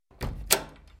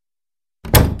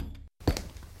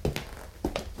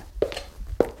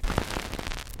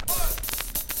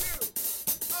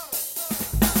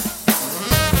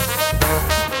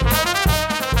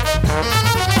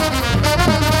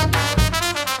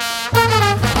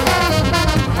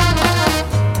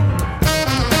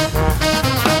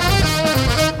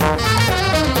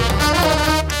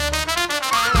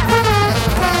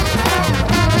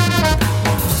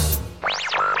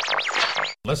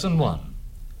Lesson 1.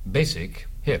 Basic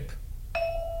Hip.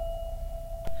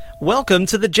 Welcome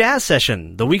to the Jazz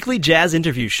Session, the weekly jazz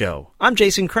interview show. I'm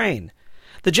Jason Crane.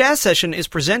 The Jazz Session is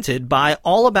presented by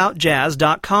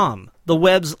allaboutjazz.com, the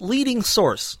web's leading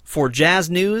source for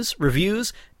jazz news,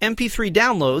 reviews, MP3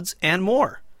 downloads, and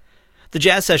more. The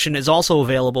Jazz Session is also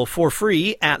available for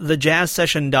free at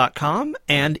thejazzsession.com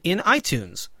and in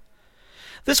iTunes.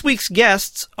 This week's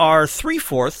guests are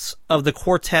three-fourths of the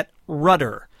quartet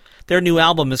Rudder. Their new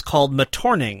album is called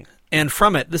Matorning, and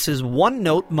from it, this is One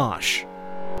Note Mosh.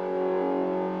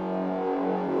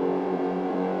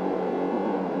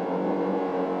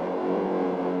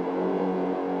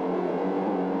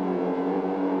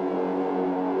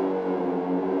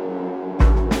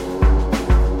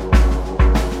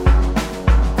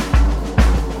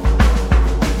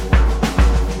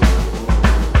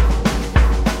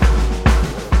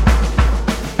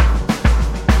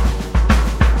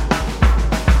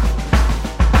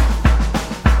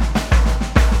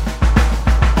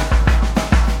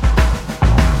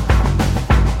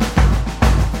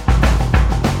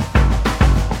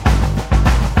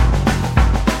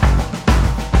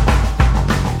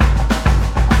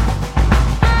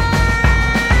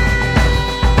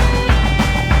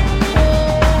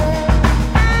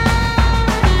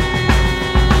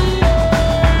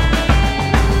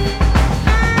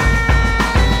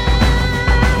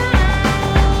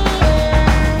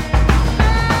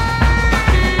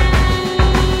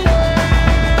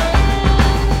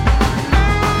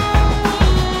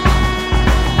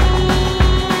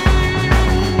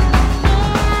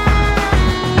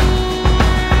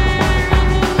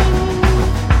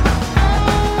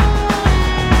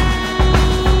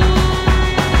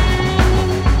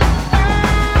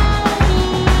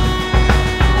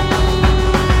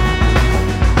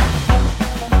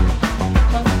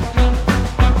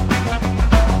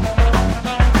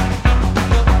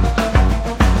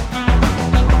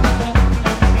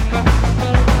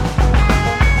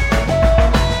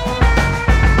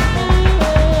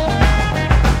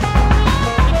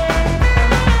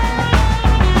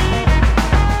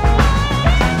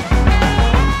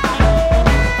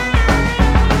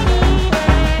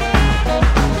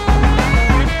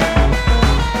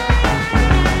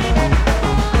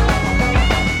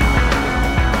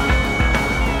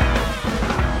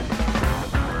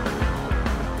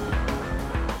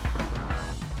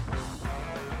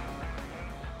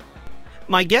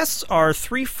 My guests are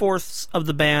three-fourths of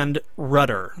the band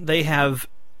Rudder. They have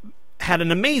had an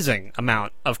amazing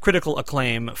amount of critical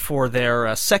acclaim for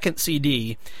their second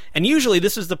CD, and usually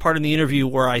this is the part in the interview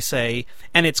where I say,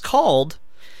 and it's called,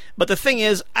 but the thing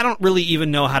is, I don't really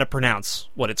even know how to pronounce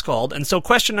what it's called, and so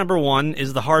question number one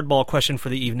is the hardball question for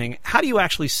the evening. How do you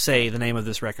actually say the name of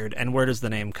this record, and where does the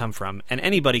name come from? And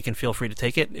anybody can feel free to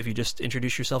take it if you just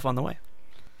introduce yourself on the way.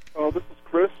 This is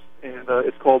Chris, and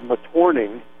it's called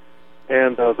Matorning.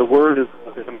 And the word is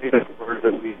a made-up word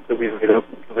that we made up.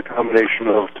 It's a combination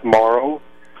of tomorrow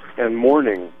and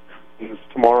morning. It's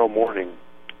tomorrow morning.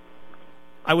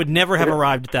 I would never have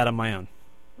arrived at that on my own.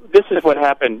 This is what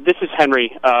happened. This is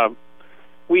Henry.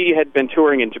 We had been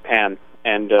touring in Japan,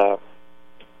 and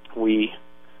we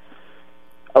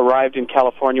arrived in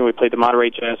California. We played the Monterey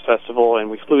Jazz Festival, and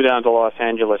we flew down to Los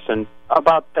Angeles. And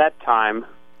about that time,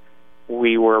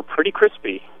 we were pretty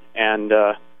crispy, and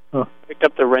picked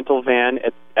up the rental van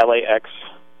at LAX,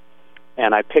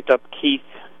 and I picked up Keith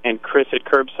and Chris at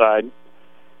Curbside,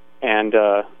 and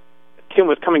Tim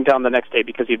was coming down the next day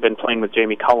because he'd been playing with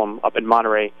Jamie Cullum up in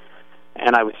Monterey,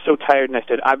 and I was so tired, and I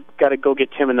said, I've got to go get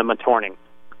Tim in the Matorning.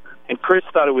 And Chris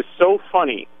thought it was so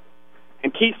funny,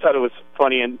 and Keith thought it was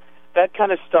funny, and that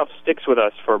kind of stuff sticks with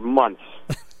us for months,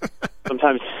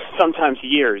 sometimes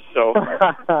years. So.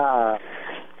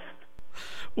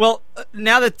 Well,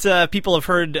 now that people have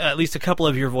heard at least a couple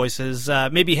of your voices,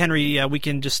 maybe, Henry, we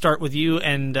can just start with you,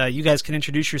 and you guys can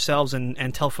introduce yourselves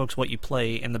and tell folks what you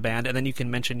play in the band, and then you can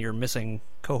mention your missing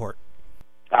cohort.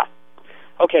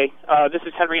 Okay. This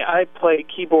is Henry. I play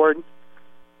keyboard,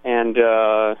 and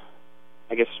I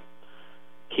guess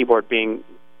keyboard being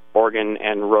organ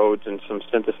and Rhodes and some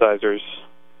synthesizers.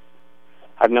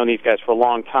 I've known these guys for a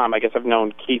long time. I guess I've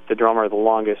known Keith, the drummer, the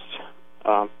longest.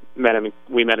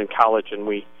 We met in college, and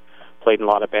we played in a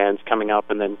lot of bands coming up,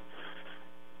 and then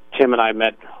Tim and I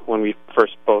met when we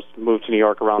first both moved to New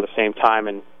York around the same time,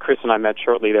 and Chris and I met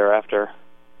shortly thereafter.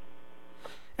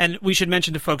 And we should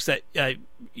mention to folks that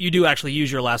you do actually use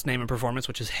your last name in performance,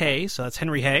 which is Hay, so that's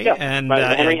Henry Hay, yeah, and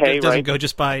Henry Hay, it doesn't right. go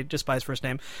just by his first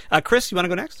name. Chris, you want to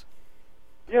go next?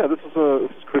 Yeah, this is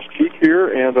Chris Cheek here,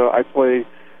 and I play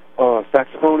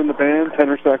saxophone in the band,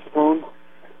 tenor saxophone.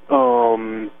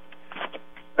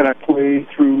 and I play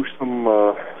through some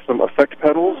effect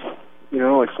pedals,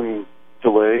 like some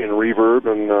delay and reverb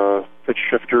and pitch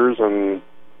shifters and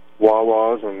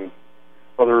wah-wahs and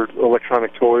other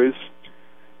electronic toys.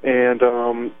 And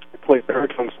I play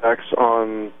baritone sax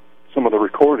on some of the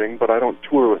recording, but I don't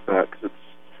tour with that because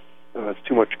it's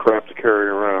too much crap to carry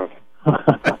around.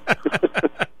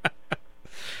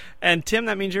 And Tim,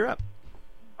 that means you're up.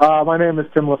 My name is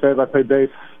Tim Lefebvre. I play bass.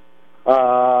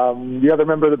 The other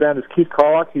member of the band is Keith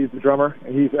Carlock. He's the drummer,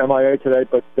 and he's MIA today,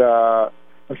 but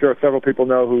I'm sure several people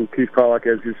know who Keith Carlock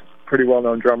is. He's a pretty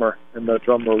well-known drummer in the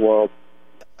drummer world.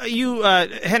 You,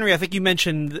 Henry, I think you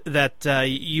mentioned that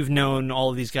you've known all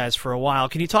of these guys for a while.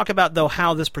 Can you talk about, though,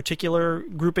 how this particular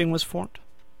grouping was formed?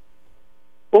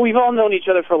 Well, we've all known each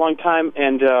other for a long time,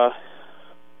 and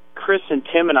Chris and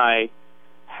Tim and I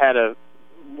had a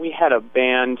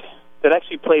band that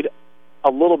actually played a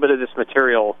little bit of this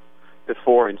material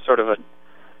before in sort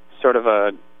of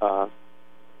a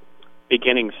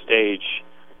beginning stage,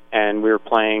 and we were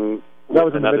playing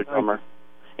with another drummer.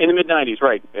 In the mid-'90s,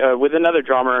 right, with another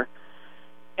drummer,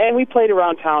 and we played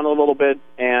around town a little bit,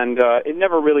 and it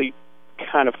never really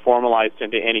kind of formalized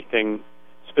into anything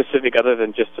specific other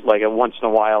than just like a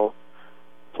once-in-a-while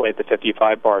play at the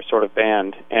 55 bar sort of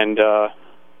band. And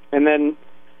then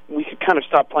we kind of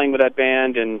stopped playing with that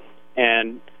band, and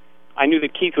I knew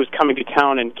that Keith was coming to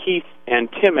town, and Keith and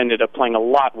Tim ended up playing a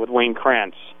lot with Wayne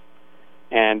Krantz,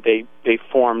 and they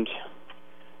formed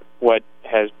what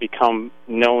has become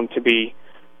known to be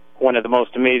one of the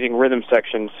most amazing rhythm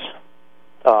sections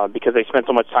because they spent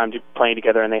so much time playing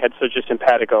together, and they had such a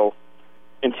simpatico.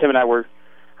 And Tim and I were,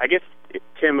 I guess,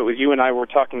 Tim, it was you and I were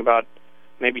talking about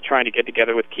maybe trying to get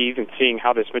together with Keith and seeing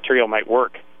how this material might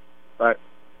work. Right.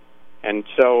 And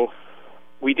so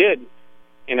we did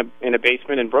in a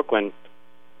basement in Brooklyn,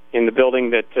 in the building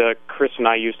that Chris and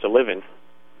I used to live in.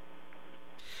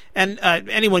 And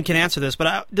anyone can answer this,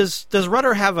 but does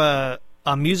Rudder have a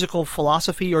musical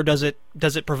philosophy, or does it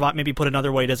provide, maybe put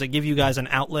another way, does it give you guys an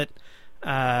outlet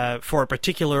for a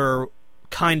particular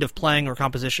kind of playing or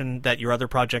composition that your other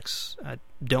projects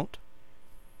don't?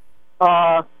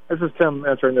 This is Tim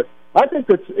answering this. I think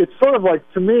it's sort of like,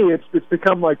 to me, it's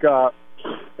become like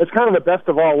it's kind of the best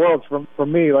of all worlds for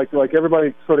me. Like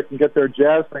everybody sort of can get their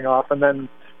jazz thing off, but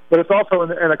it's also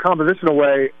in a compositional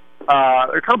way.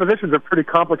 The compositions are pretty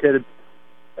complicated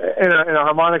in a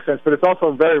harmonic sense, but it's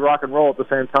also very rock and roll at the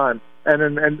same time. And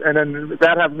then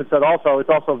that having been said, also it's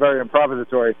also very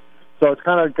improvisatory. So it's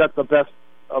kind of got the best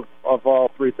of all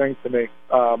three things to me,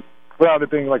 without it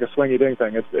being like a swingy ding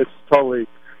thing. It's totally,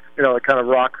 kind of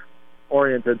rock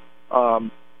oriented.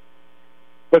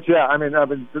 But yeah, I mean,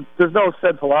 there's no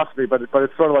said philosophy, but it's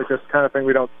sort of like this kind of thing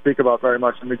we don't speak about very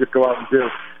much, and we just go out and do.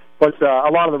 But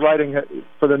a lot of the writing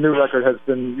for the new record has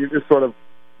been just sort of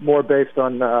more based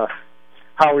on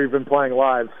how we've been playing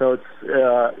live. So it's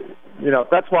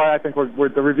that's why I think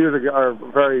the reviews are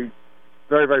very,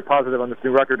 very, very positive on this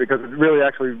new record, because it really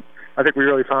actually, I think we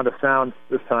really found a sound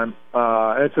this time,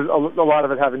 and it's a lot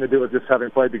of it having to do with just having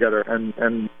played together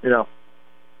and.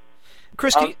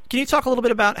 Chris, can you talk a little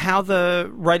bit about how the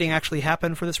writing actually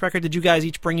happened for this record? Did you guys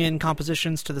each bring in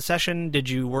compositions to the session? Did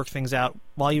you work things out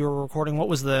while you were recording? What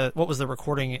was the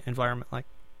recording environment like?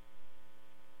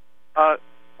 Well,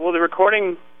 the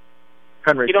recording.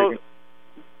 Henry,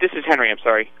 this is Henry. I'm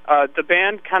sorry. The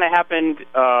band kind of happened.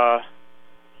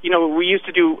 We used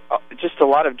to do just a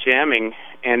lot of jamming,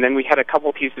 and then we had a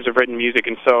couple pieces of written music,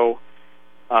 and so.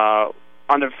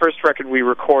 On the first record, we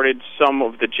recorded some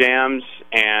of the jams,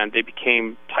 and they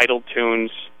became title tunes,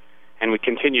 and we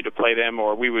continued to play them,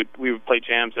 or we would play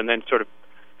jams and then sort of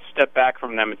step back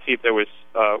from them and see if there was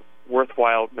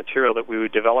worthwhile material that we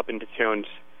would develop into tunes.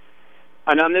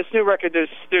 And on this new record,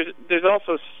 there's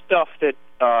also stuff that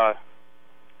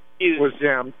was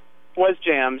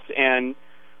jams and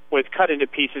was cut into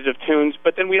pieces of tunes,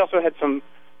 but then we also had some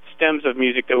stems of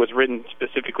music that was written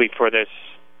specifically for this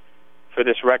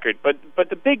record. But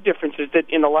the big difference is that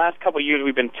in the last couple of years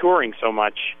we've been touring so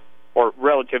much, or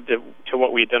relative to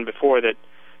what we had done before, that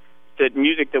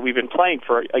music that we've been playing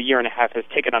for a year and a half has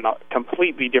taken on a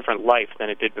completely different life than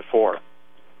it did before.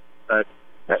 Right.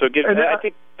 So I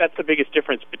think that's the biggest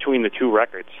difference between the two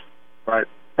records. Right.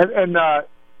 And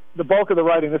the bulk of the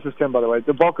writing, this is Tim, by the way,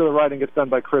 the bulk of the writing gets done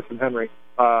by Chris and Henry.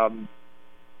 And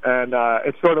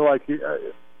it's sort of like...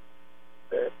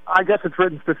 I guess it's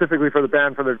written specifically for the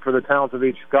band, for the talents of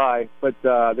each guy, but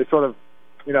they sort of,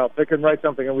 they can write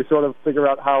something, and we sort of figure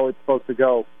out how it's supposed to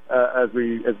go as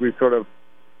we sort of.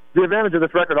 The advantage of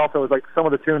this record also is like some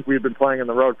of the tunes we've been playing on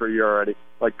the road for a year already,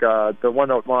 like the One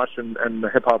Note Mosh and the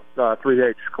Hip Hop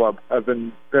 3H Club have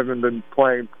been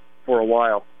playing for a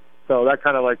while. So that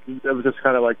kind of like, it was just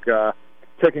kind of like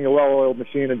taking a well-oiled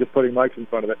machine and just putting mics in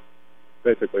front of it,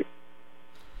 basically.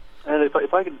 And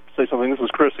if I could say something, this is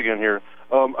Chris again here.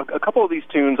 A couple of these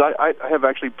tunes I have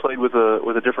actually played with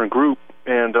a different group,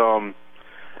 but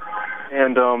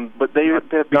they have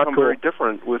become very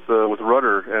different with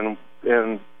Rudder, and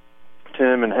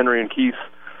Tim and Henry and Keith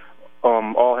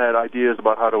all had ideas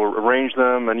about how to arrange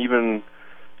them, and even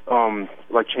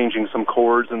like changing some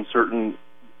chords in certain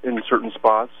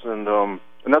spots, and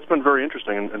that's been very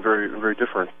interesting and very, very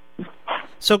different.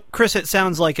 So, Chris, it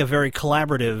sounds like a very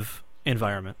collaborative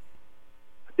environment.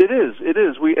 It is.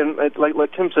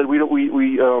 Like Tim said, we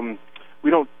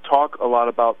don't talk a lot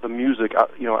about the music,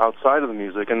 outside of the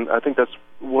music, and I think that's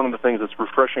one of the things that's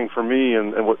refreshing for me,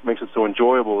 and what makes it so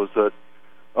enjoyable is that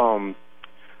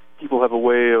people have a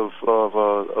way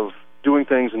of doing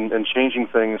things and changing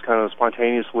things kind of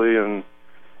spontaneously, and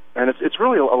it's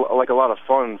really like a lot of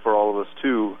fun for all of us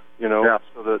too, Yeah.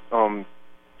 So that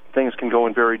things can go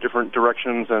in very different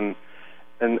directions, and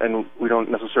we don't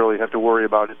necessarily have to worry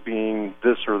about it being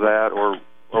this or that or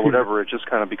whatever. It just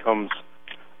kind of becomes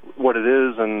what it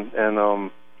is, and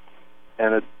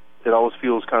it always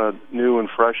feels kind of new and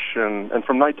fresh, and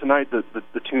from night to night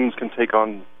the tunes can take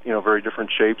on very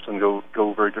different shapes and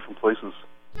go very different places.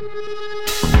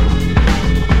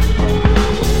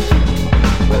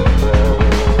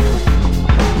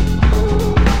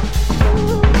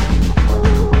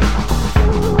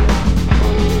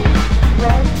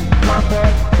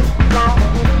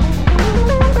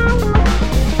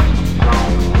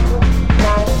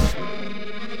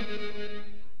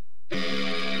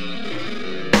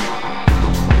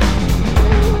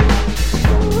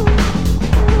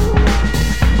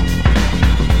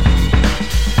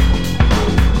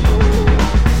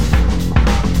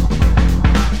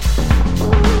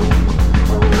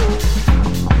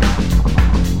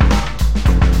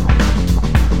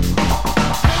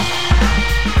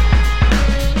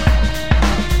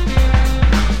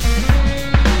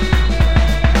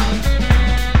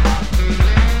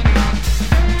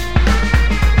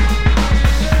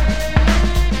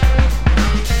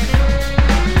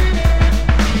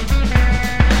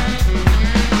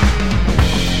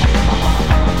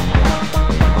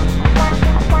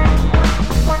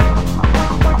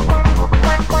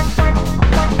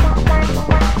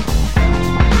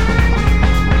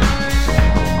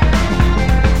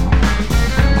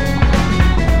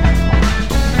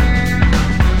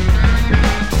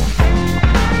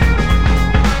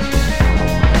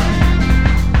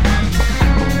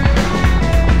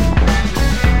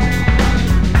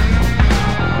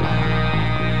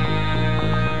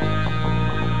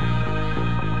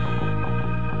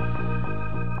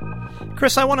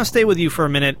 Chris, I want to stay with you for a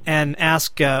minute and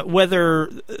ask whether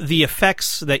the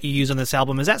effects that you use on this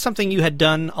album, is that something you had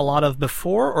done a lot of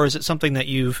before, or is it something that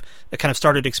you've kind of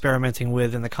started experimenting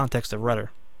with in the context of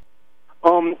Rudder?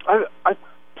 I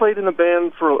played in a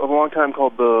band for a long time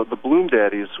called the Bloom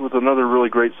Daddies with another really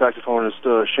great saxophonist,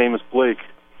 Seamus Blake,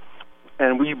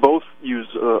 and we both use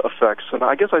effects. And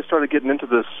I guess I started getting into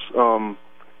this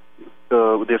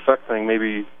with the effect thing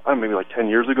maybe like 10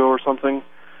 years ago or something.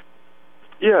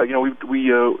 Yeah, with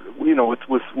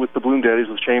the Bloom Daddies,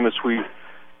 with Seamus, we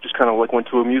just kind of like went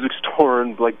to a music store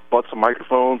and like bought some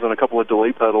microphones and a couple of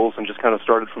delay pedals and just kind of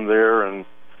started from there, and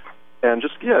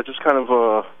just kind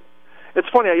of it's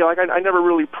funny, I never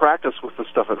really practice with the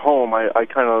stuff at home. I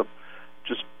kind of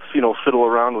just fiddle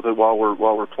around with it while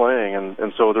we're playing,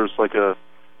 and so there's like a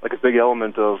big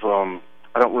element of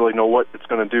I don't really know what it's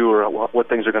going to do or what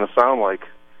things are going to sound like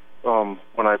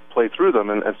when I play through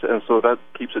them, and so that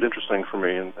keeps it interesting for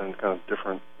me and kind of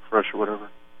different, fresh or whatever.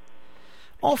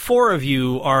 All four of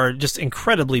you are just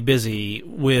incredibly busy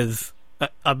with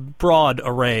a broad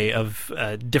array of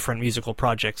different musical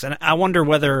projects, and I wonder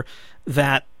whether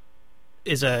that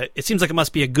it seems like it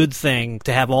must be a good thing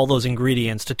to have all those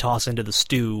ingredients to toss into the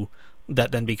stew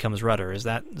that then becomes Rudder. Is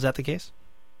that the case?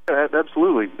 Yeah,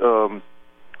 absolutely.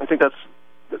 I think that's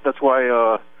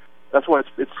why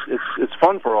it's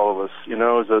fun for all of us. Is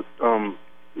that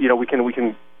we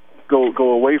can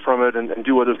go away from it and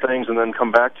do other things, and then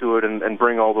come back to it and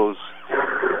bring all those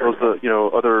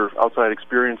other outside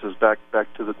experiences back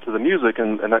to the music,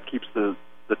 and that keeps the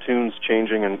tunes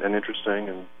changing and interesting.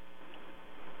 And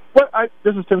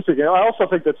this is Tim speaking. I also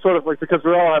think that sort of like, because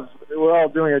we're all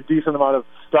doing a decent amount of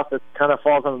stuff that kind of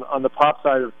falls on the pop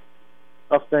side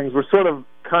of things, we're sort of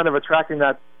kind of attracting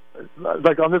that,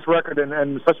 like on this record,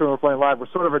 and especially when we're playing live, we're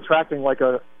sort of attracting like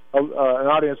an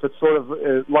audience that sort of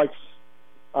likes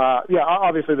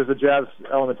obviously there's a jazz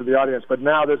element to the audience, but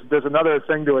now there's another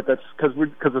thing to it that's because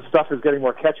the stuff is getting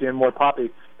more catchy and more poppy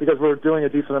because we're doing a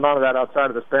decent amount of that outside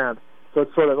of this band. So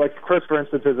it's sort of like Chris, for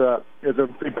instance, is a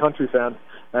big country fan,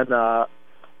 and I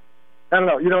don't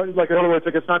know, like in other words,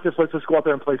 like it's not just let's just go out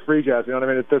there and play free jazz. You know what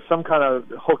I mean? There's some kind of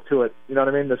hook to it. You know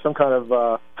what I mean? There's some kind of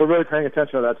we're really paying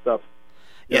attention to that stuff.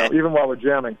 You know, even while we're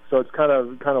jamming. So it's kind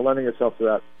of lending itself to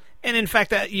that. And in fact,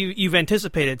 that you've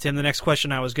anticipated, Tim, the next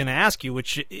question I was going to ask you,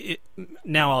 which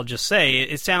now I'll just say,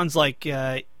 it sounds like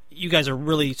you guys are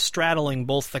really straddling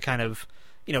both the kind of,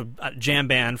 jam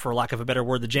band, for lack of a better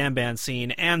word, the jam band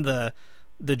scene and the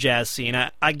jazz scene.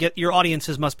 I get your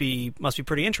audiences must be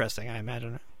pretty interesting, I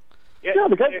imagine. Yeah,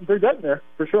 they're getting there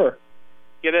for sure.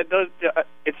 Yeah, that does.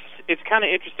 It's kind of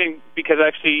interesting because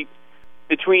actually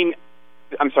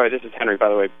I'm sorry, this is Henry, by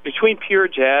the way. Between pure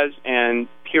jazz and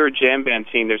pure jam band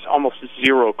scene, there's almost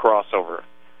zero crossover.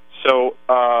 So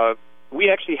we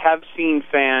actually have seen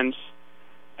fans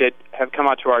that have come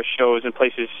out to our shows in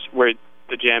places where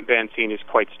the jam band scene is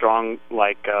quite strong,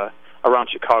 like around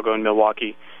Chicago and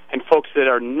Milwaukee, and folks that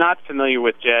are not familiar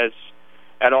with jazz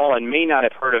at all and may not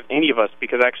have heard of any of us,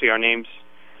 because actually our names,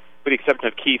 with the exception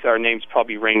of Keith, our names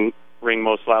probably ring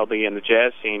most loudly in the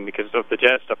jazz scene because of the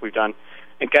jazz stuff we've done.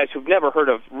 And guys who've never heard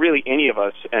of really any of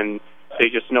us, and they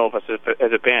just know of us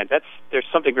as a band. There's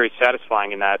something very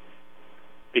satisfying in that,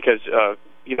 because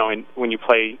when you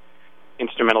play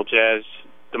instrumental jazz,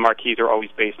 the marquees are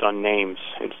always based on names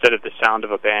instead of the sound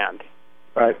of a band.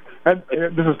 Right. And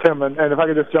this is Tim, and if I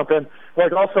could just jump in,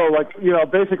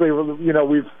 basically,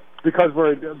 because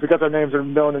our names are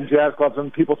known in jazz clubs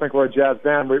and people think we're a jazz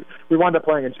band, we wind up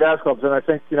playing in jazz clubs, and I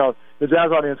think the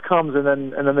jazz audience comes and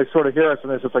then they sort of hear us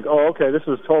and it's just like, oh, okay, this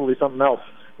is totally something else.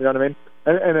 You know what I mean?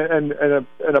 And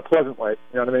in a pleasant way.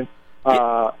 You know what I mean?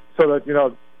 So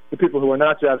that the people who are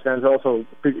not jazz fans also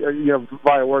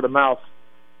via word of mouth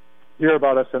hear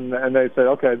about us and they say,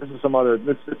 okay, this is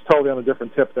it's totally on a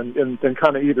different tip than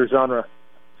kind of either genre.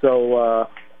 So.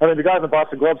 The guys in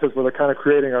Boston Globe says we're kind of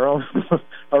creating our own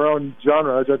our own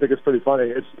genre, which I think is pretty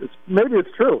funny. Maybe it's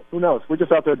true. Who knows? We're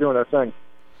just out there doing our thing.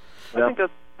 I think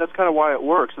that's kind of why it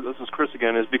works. This is Chris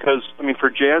again. Is because for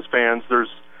jazz bands, there's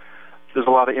a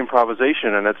lot of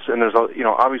improvisation, and there's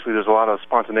obviously there's a lot of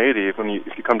spontaneity if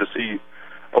you come to see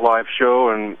a live show,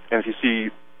 and if you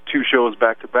see two shows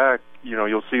back to back,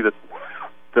 you'll see that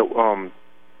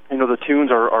the tunes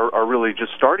are really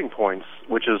just starting points,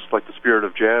 which is like the spirit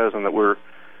of jazz, and that we're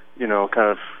kind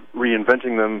of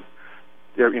reinventing them,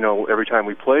 every time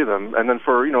we play them. And then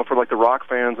for like the rock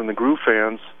fans and the groove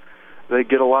fans, they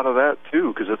get a lot of that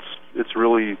too, because it's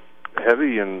really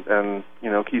heavy, and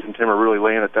Keith and Tim are really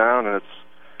laying it down, and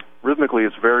rhythmically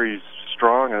it's very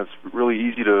strong, and it's really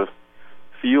easy to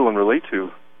feel and relate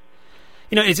to.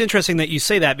 It's interesting that you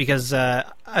say that, because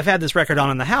I've had this record on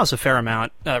in the house a fair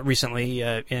amount recently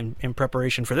in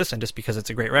preparation for this, and just because it's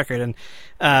a great record. And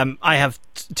I have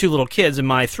two little kids, and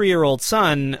my 3-year-old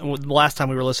son, the last time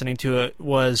we were listening to it,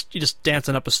 was just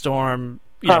dancing up a storm,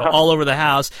 all over the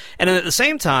house. And then at the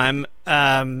same time,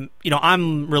 I'm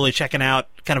really checking out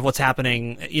kind of what's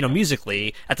happening,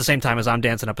 musically, at the same time as I'm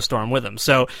dancing up a storm with him.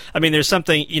 So, there's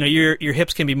something, your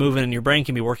hips can be moving and your brain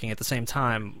can be working at the same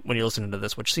time when you're listening to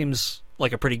this, which seems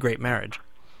like a pretty great marriage.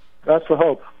 That's the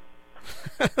hope.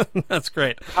 That's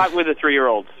great. Hot with the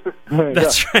 3-year-olds.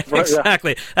 That's right,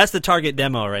 exactly. Yeah. That's the target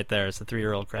demo right there. It's the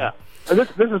 3-year-old crowd. Yeah. And this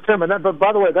is Tim, but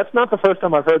by the way, that's not the first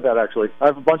time I've heard that, actually. I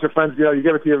have a bunch of friends, you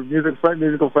give it to your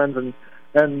musical friends,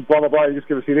 and blah, blah, blah, you just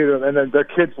give a CD to them, and then their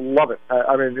kids love it.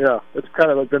 It's kind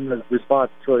of been the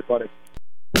response. It's really funny.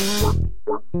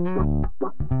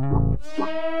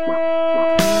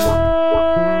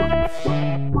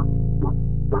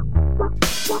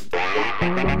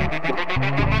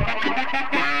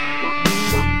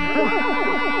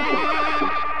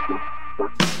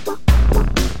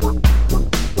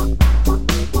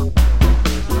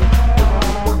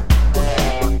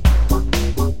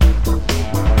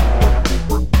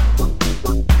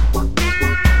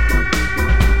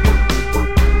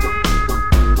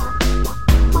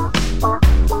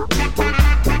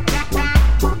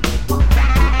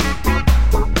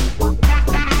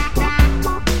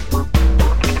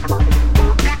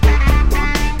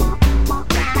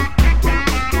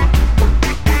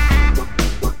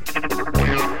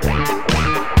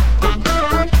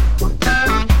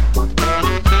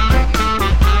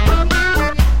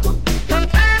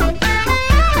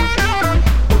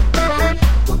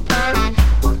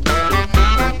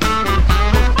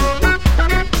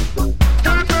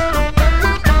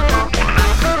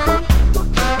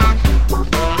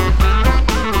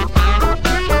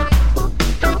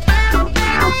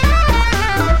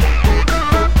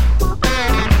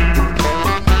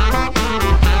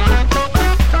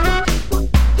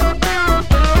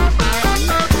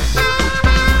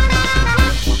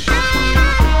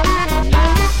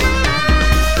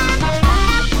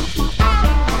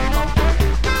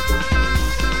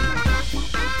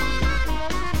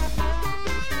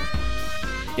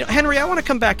 Henry, I want to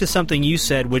come back to something you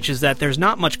said, which is that there's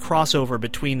not much crossover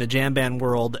between the jam band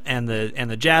world and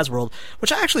the jazz world,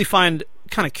 which I actually find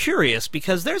kind of curious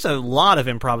because there's a lot of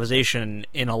improvisation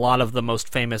in a lot of the most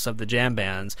famous of the jam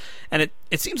bands, and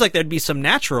it seems like there'd be some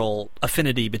natural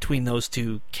affinity between those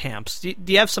two camps. Do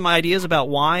you have some ideas about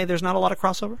why there's not a lot of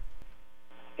crossover?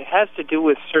 It has to do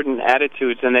with certain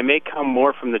attitudes, and they may come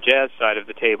more from the jazz side of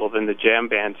the table than the jam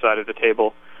band side of the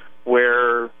table,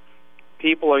 where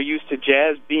people are used to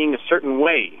jazz being a certain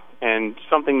way and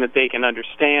something that they can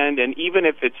understand, and even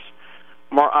if it's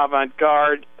more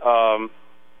avant-garde,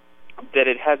 that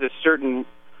it has a certain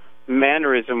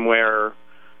mannerism where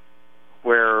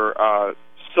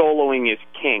soloing is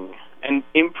king, and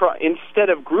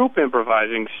instead of group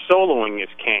improvising, soloing is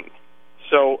king.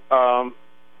 So,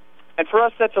 and for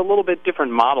us, that's a little bit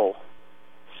different model.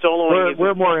 Soloing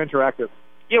we're more interactive.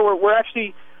 Yeah, we're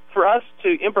actually, for us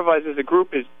to improvise as a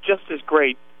group is just as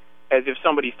great as if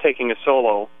somebody's taking a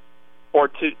solo, or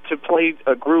to play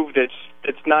a groove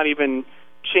that's not even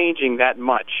changing that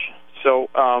much. So,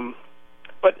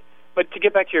 but to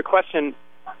get back to your question,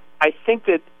 I think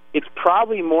that it's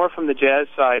probably more from the jazz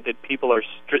side that people are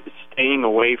staying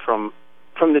away from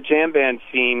the jam band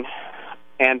scene,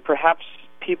 and perhaps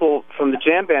people from the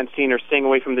jam band scene are staying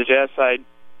away from the jazz side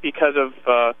because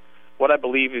of what I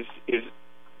believe is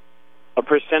a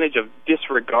percentage of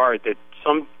disregard that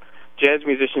some jazz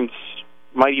musicians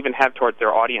might even have toward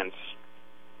their audience,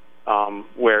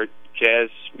 where jazz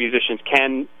musicians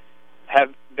can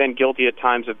have been guilty at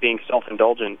times of being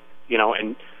self-indulgent,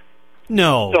 and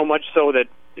so much so that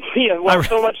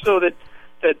so much so that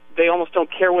they almost don't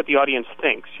care what the audience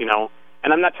thinks,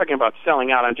 And I'm not talking about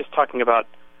selling out. I'm just talking about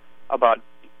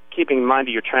keeping in mind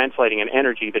that you're translating an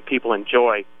energy that people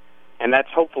enjoy, and that's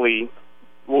hopefully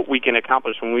what we can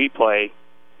accomplish when we play.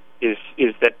 Is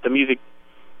that the music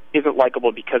isn't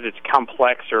likable because it's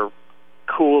complex or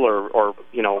cool or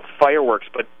fireworks,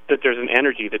 but that there's an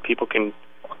energy that people can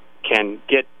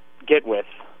get with,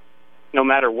 no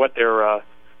matter what their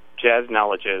jazz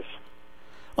knowledge is.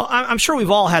 Well, I'm sure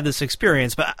we've all had this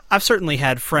experience, but I've certainly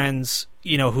had friends,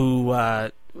 who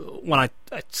when I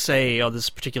say, this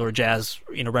particular jazz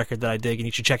record that I dig and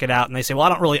you should check it out, and they say, well, I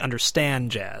don't really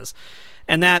understand jazz,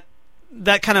 and that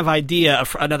kind of idea,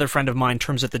 another friend of mine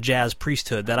terms it the jazz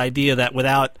priesthood, that idea that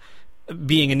without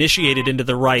being initiated into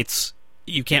the rites,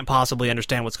 you can't possibly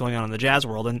understand what's going on in the jazz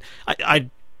world, and I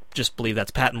just believe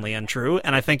that's patently untrue,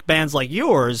 and I think bands like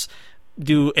yours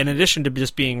do, in addition to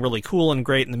just being really cool and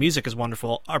great and the music is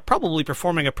wonderful, are probably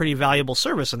performing a pretty valuable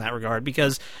service in that regard,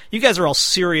 because you guys are all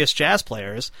serious jazz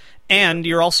players, and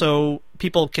you're also,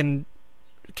 people can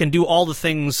do all the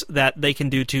things that they can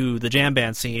do to the jam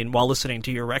band scene while listening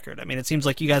to your record. I mean, it seems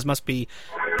like you guys must be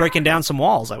breaking down some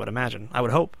walls, I would imagine. I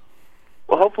would hope.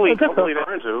 Well, hopefully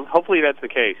that's the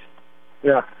case.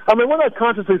 Yeah. I mean, we're not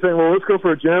consciously saying, well, let's go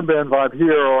for a jam band vibe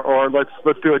here, or let's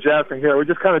do a jazz thing here. We're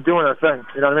just kind of doing our thing,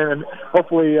 you know what I mean? And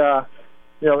hopefully,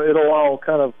 it'll all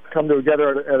kind of come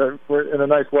together in a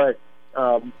nice way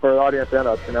for the audience and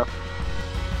us,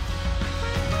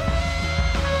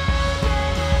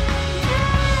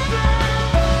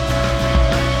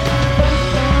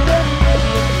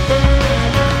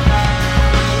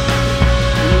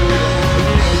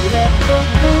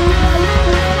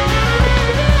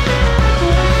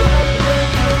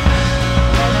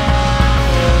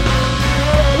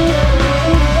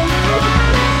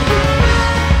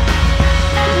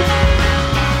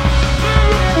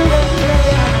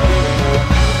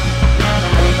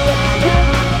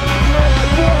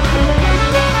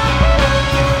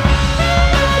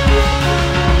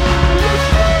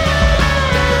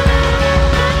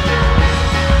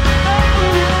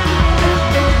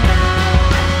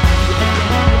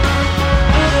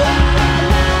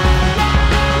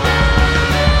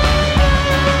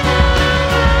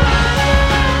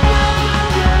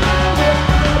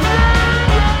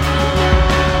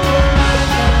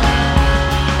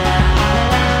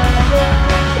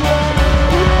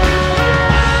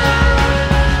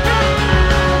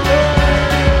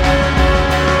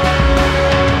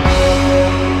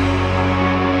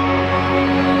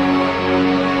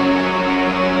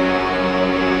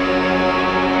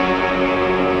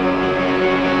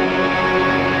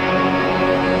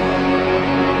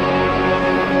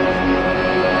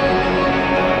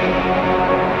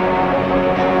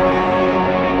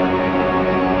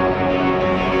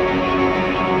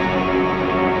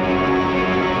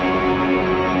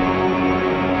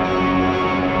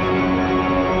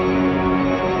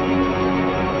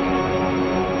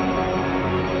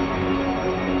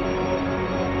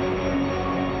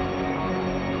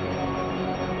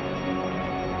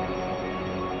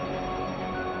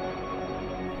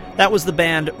 That was the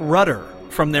band Rudder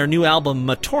from their new album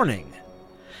Matorning.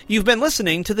 You've been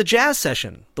listening to The Jazz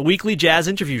Session, the weekly jazz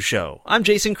interview show. I'm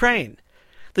Jason Crane.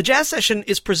 The Jazz Session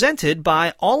is presented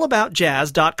by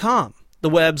AllAboutJazz.com, the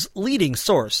web's leading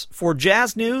source for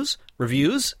jazz news,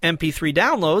 reviews, MP3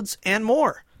 downloads, and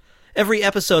more. Every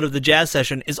episode of The Jazz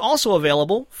Session is also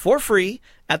available for free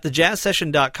at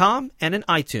thejazzsession.com and in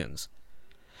iTunes.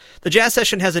 The Jazz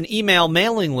Session has an email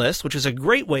mailing list, which is a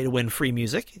great way to win free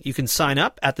music. You can sign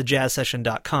up at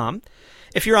thejazzsession.com.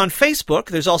 If you're on Facebook,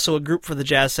 there's also a group for The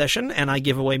Jazz Session, and I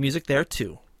give away music there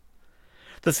too.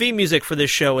 The theme music for this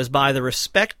show is by the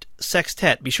Respect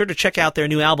Sextet. Be sure to check out their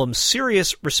new album,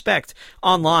 Serious Respect,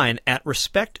 online at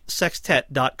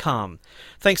respectsextet.com.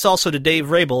 Thanks also to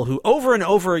Dave Rabel, who over and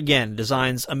over again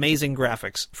designs amazing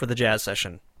graphics for The Jazz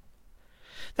Session.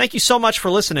 Thank you so much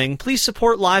for listening. Please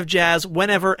support live jazz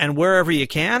whenever and wherever you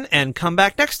can, and come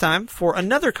back next time for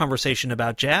another conversation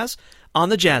about jazz on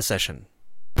The Jazz Session.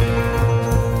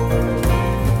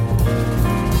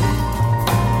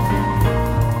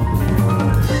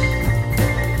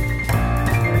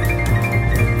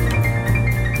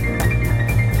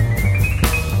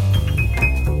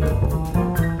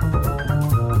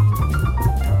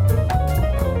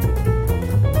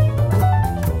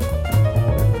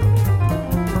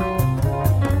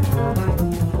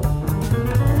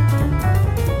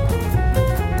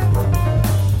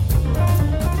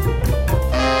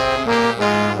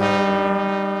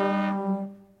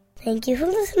 Thank you for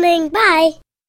listening. Bye.